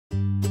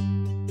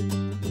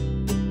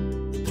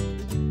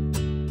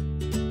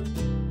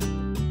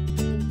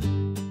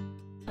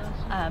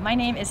My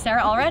name is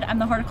Sarah Allred. I'm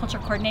the horticulture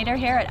coordinator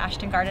here at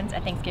Ashton Gardens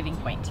at Thanksgiving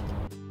Point.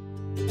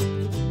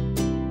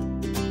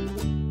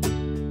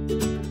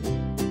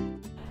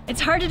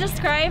 It's hard to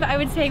describe. I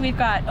would say we've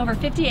got over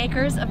 50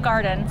 acres of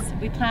gardens.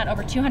 We plant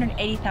over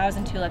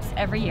 280,000 tulips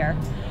every year.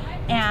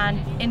 And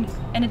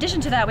in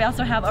addition to that, we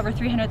also have over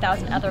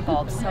 300,000 other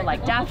bulbs, so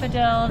like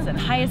daffodils and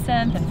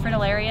hyacinth and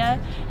fritillaria,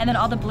 and then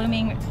all the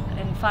blooming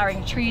and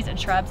flowering trees and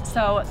shrubs.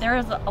 So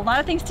there's a lot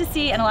of things to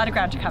see and a lot of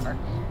ground to cover.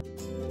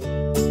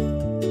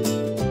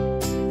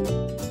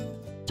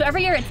 So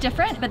every year it's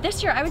different, but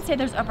this year I would say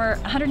there's over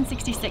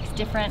 166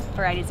 different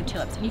varieties of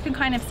tulips. And you can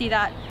kind of see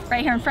that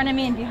right here in front of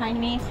me and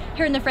behind me.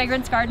 Here in the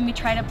Fragrance Garden, we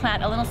try to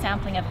plant a little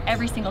sampling of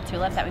every single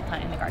tulip that we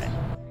plant in the garden.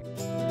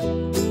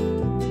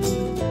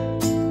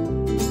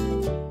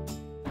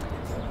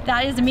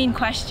 That is a mean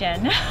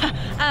question.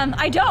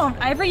 I don't.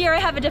 Every year I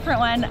have a different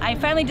one. I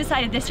finally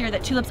decided this year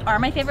that tulips are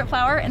my favorite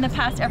flower. In the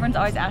past, everyone's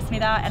always asked me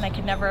that, and I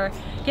could never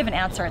give an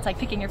answer. It's like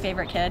picking your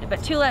favorite kid.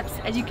 But tulips,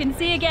 as you can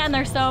see again,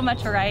 there's so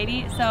much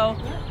variety. So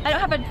I don't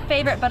have a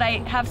favorite, but I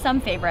have some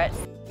favorites.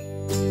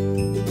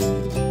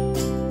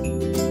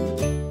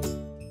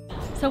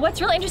 So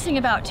what's really interesting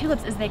about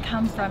tulips is they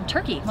come from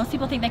Turkey. Most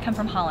people think they come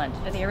from Holland,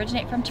 but they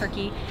originate from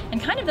Turkey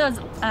and kind of those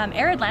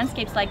arid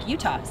landscapes like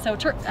Utah. So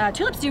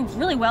tulips do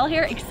really well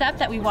here, except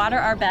that we water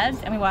our beds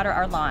and we water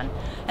our lawn.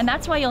 And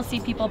that's why you'll see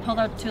people pull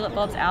their tulip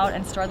bulbs out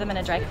and store them in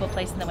a dry, cool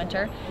place in the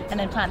winter and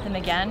then plant them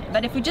again.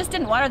 But if we just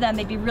didn't water them,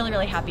 they'd be really,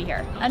 really happy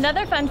here.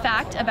 Another fun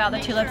fact about the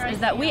tulips is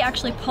that we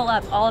actually pull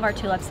up all of our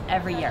tulips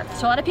every year.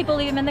 So a lot of people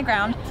leave them in the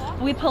ground,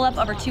 but we pull up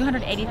over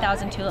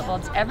 280,000 tulip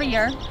bulbs every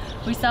year.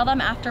 We sell them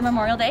after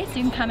Memorial Day, so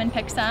you can come and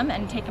pick some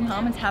and take them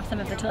home and have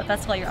some at the Tulip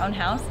Festival at your own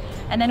house.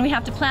 And then we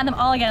have to plant them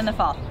all again in the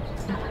fall.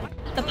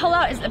 The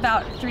pull-out is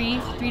about three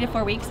to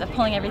 4 weeks of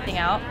pulling everything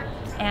out.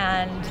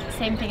 And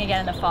same thing again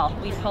in the fall.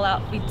 We pull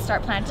out, we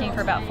start planting for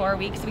about 4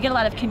 weeks. We get a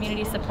lot of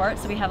community support,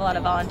 so we have a lot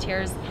of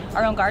volunteers,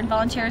 our own garden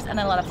volunteers, and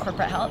then a lot of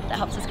corporate help that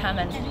helps us come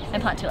and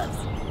plant tulips.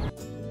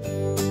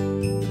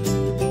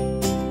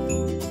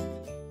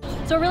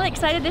 So we're really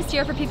excited this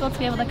year for people to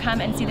be able to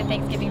come and see the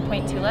Thanksgiving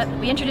Point Tulip.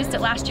 We introduced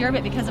it last year,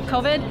 but because of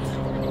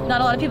COVID,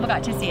 not a lot of people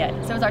got to see it.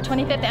 So it was our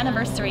 25th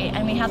anniversary,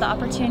 and we had the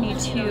opportunity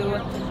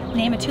to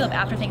name a tulip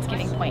after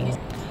Thanksgiving Point.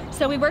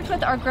 So we worked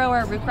with our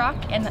grower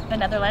Rookrock in the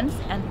Netherlands,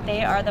 and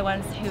they are the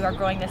ones who are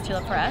growing this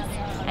tulip for us.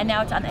 And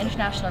now it's on the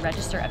International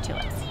Register of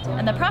Tulips.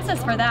 And the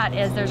process for that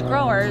is there's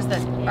growers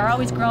that are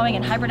always growing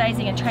and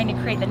hybridizing and trying to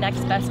create the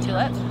next best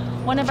tulip.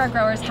 One of our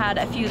growers had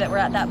a few that were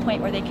at that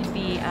point where they could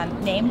be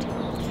named.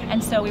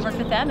 And so we worked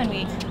with them and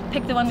we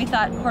picked the one we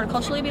thought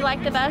horticulturally we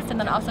liked the best, and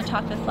then also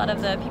talked with a lot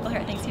of the people here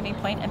at Thanksgiving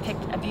Point and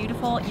picked a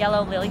beautiful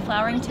yellow lily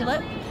flowering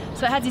tulip.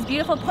 So it has these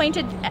beautiful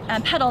pointed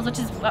petals, which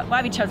is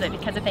why we chose it,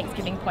 because of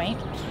Thanksgiving Point.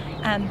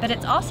 But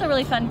it's also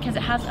really fun because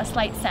it has a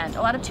slight scent.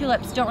 A lot of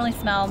tulips don't really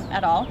smell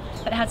at all,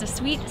 but it has a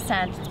sweet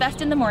scent. It's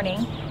best in the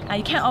morning.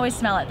 You can't always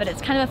smell it, but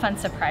it's kind of a fun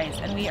surprise,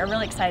 and we are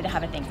really excited to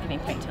have a Thanksgiving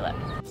Point tulip.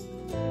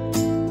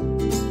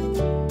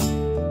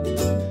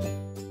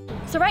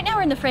 So right now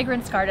we're in the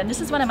Fragrance Garden.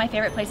 This is one of my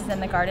favorite places in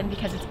the garden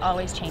because it's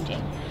always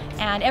changing.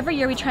 And every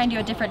year we try and do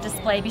a different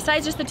display.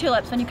 Besides just the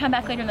tulips, when you come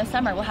back later in the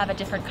summer, we'll have a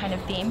different kind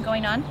of theme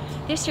going on.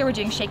 This year we're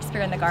doing Shakespeare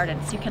in the garden.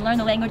 So you can learn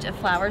the language of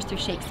flowers through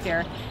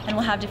Shakespeare. And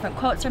we'll have different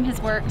quotes from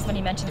his works when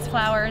he mentions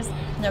flowers.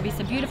 And there'll be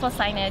some beautiful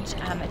signage.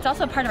 It's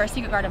also part of our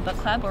Secret Garden book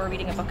club, where we're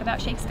reading a book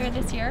about Shakespeare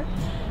this year.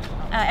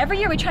 Every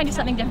year we try and do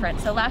something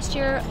different. So last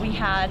year we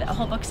had a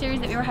whole book series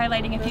that we were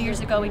highlighting. A few years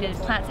ago we did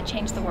Plants That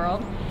Changed the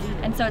World.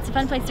 And so it's a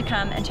fun place to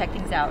come and check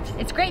things out.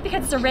 It's great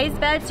because it's a raised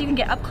bed, so you can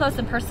get up close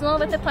and personal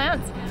with the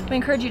plants. We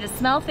encourage you to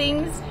smell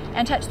things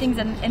and touch things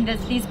in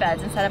these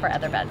beds instead of our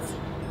other beds.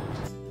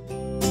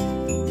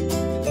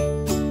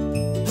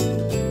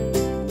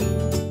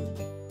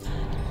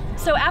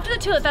 So after the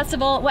Tulip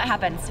Festival, what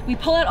happens? We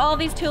pull out all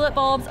these tulip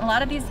bulbs and a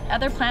lot of these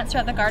other plants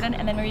throughout the garden,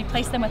 and then we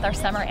replace them with our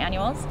summer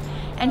annuals.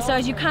 And so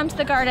as you come to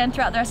the garden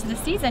throughout the rest of the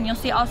season, you'll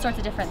see all sorts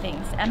of different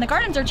things. And the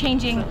gardens are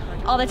changing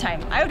all the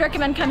time. I would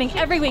recommend coming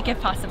every week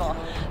if possible,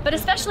 but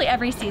especially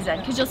every season,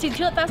 because you'll see the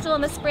Tulip Festival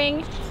in the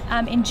spring.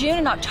 In June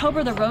and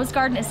October, the Rose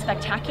Garden is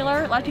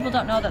spectacular. A lot of people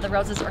don't know that the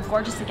roses are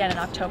gorgeous again in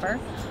October.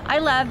 I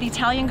love the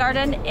Italian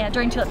Garden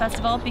during Tulip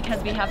Festival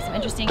because we have some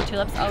interesting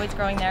tulips always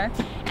growing there.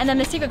 And then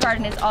the Secret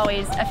Garden is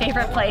always a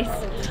favorite place.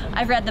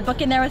 I've read the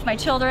book in there with my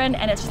children,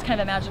 and it's just kind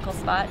of a magical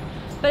spot.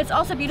 But it's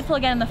also beautiful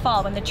again in the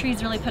fall when the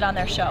trees really put on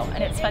their show,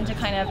 and it's fun to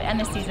kind of end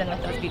the season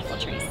with those beautiful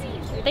trees.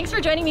 Thanks for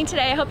joining me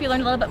today. I hope you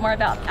learned a little bit more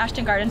about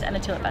Ashton Gardens and the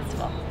Tulip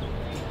Festival.